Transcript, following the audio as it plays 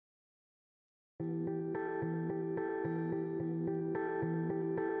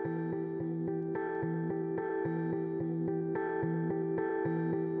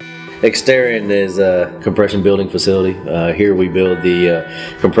Exterran is a compression building facility. Here we build the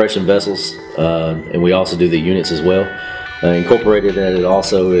compression vessels, and we also do the units as well. Incorporated in it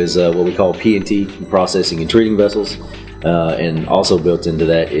also is what we call P&T, processing and treating vessels, and also built into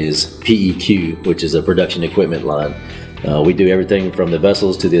that is PEQ, which is a production equipment line. We do everything from the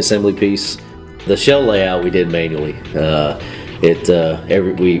vessels to the assembly piece. The shell layout we did manually.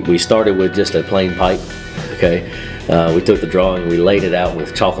 We started with just a plain pipe. Okay, we took the drawing, we laid it out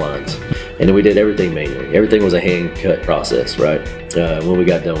with chalk lines, and then we did everything manually. Everything was a hand cut process, right? When we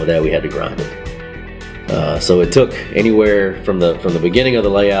got done with that, we had to grind it. So it took anywhere from the beginning of the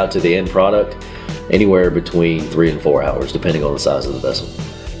layout to the end product, anywhere between 3 and 4 hours, depending on the size of the vessel.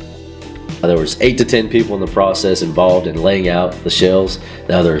 There was 8 to 10 people in the process involved in laying out the shells.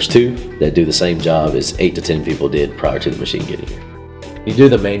 Now there's 2 that do the same job as 8 to 10 people did prior to the machine getting here. You do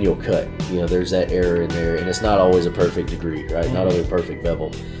the manual cut, there's that error in there, and it's not always a perfect degree, right? Not always a perfect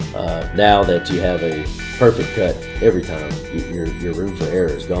bevel. Now that you have a perfect cut every time, your room for error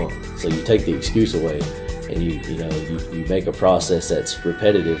is gone. So you take the excuse away, and you make a process that's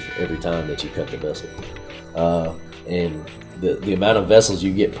repetitive every time that you cut the vessel. And the amount of vessels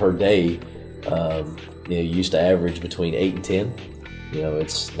you get per day, you used to average between 8 and 10.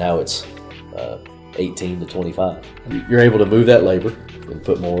 Now it's 18 to 25. You're able to move that labor and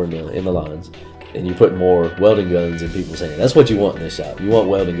put more in the lines, and you put more welding guns in people's hands. That's what you want in this shop. You want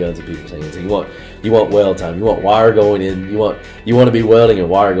welding guns in people's hands, and you want weld time. You want wire going in. You want to be welding and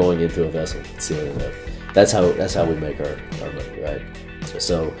wire going into a vessel. That's how we make our money, right?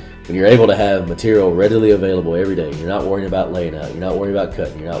 So when you're able to have material readily available every day, you're not worrying about laying out, you're not worrying about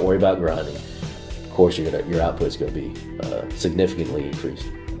cutting, you're not worried about grinding. Of course, your output's going to be significantly increased.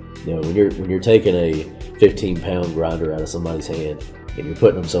 When you're taking a 15-pound grinder out of somebody's hand and you're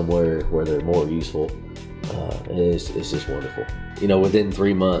putting them somewhere where they're more useful, it's just wonderful. Within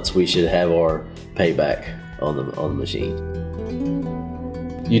 3 months, we should have our payback on the machine.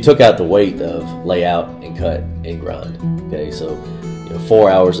 You took out the weight of layout and cut and grind. Okay, so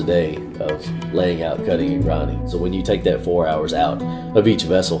 4 hours a day of laying out, cutting, and grinding. So when you take that 4 hours out of each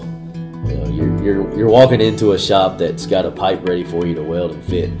vessel, you're walking into a shop that's got a pipe ready for you to weld and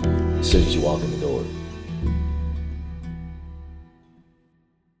fit as soon as you walk in the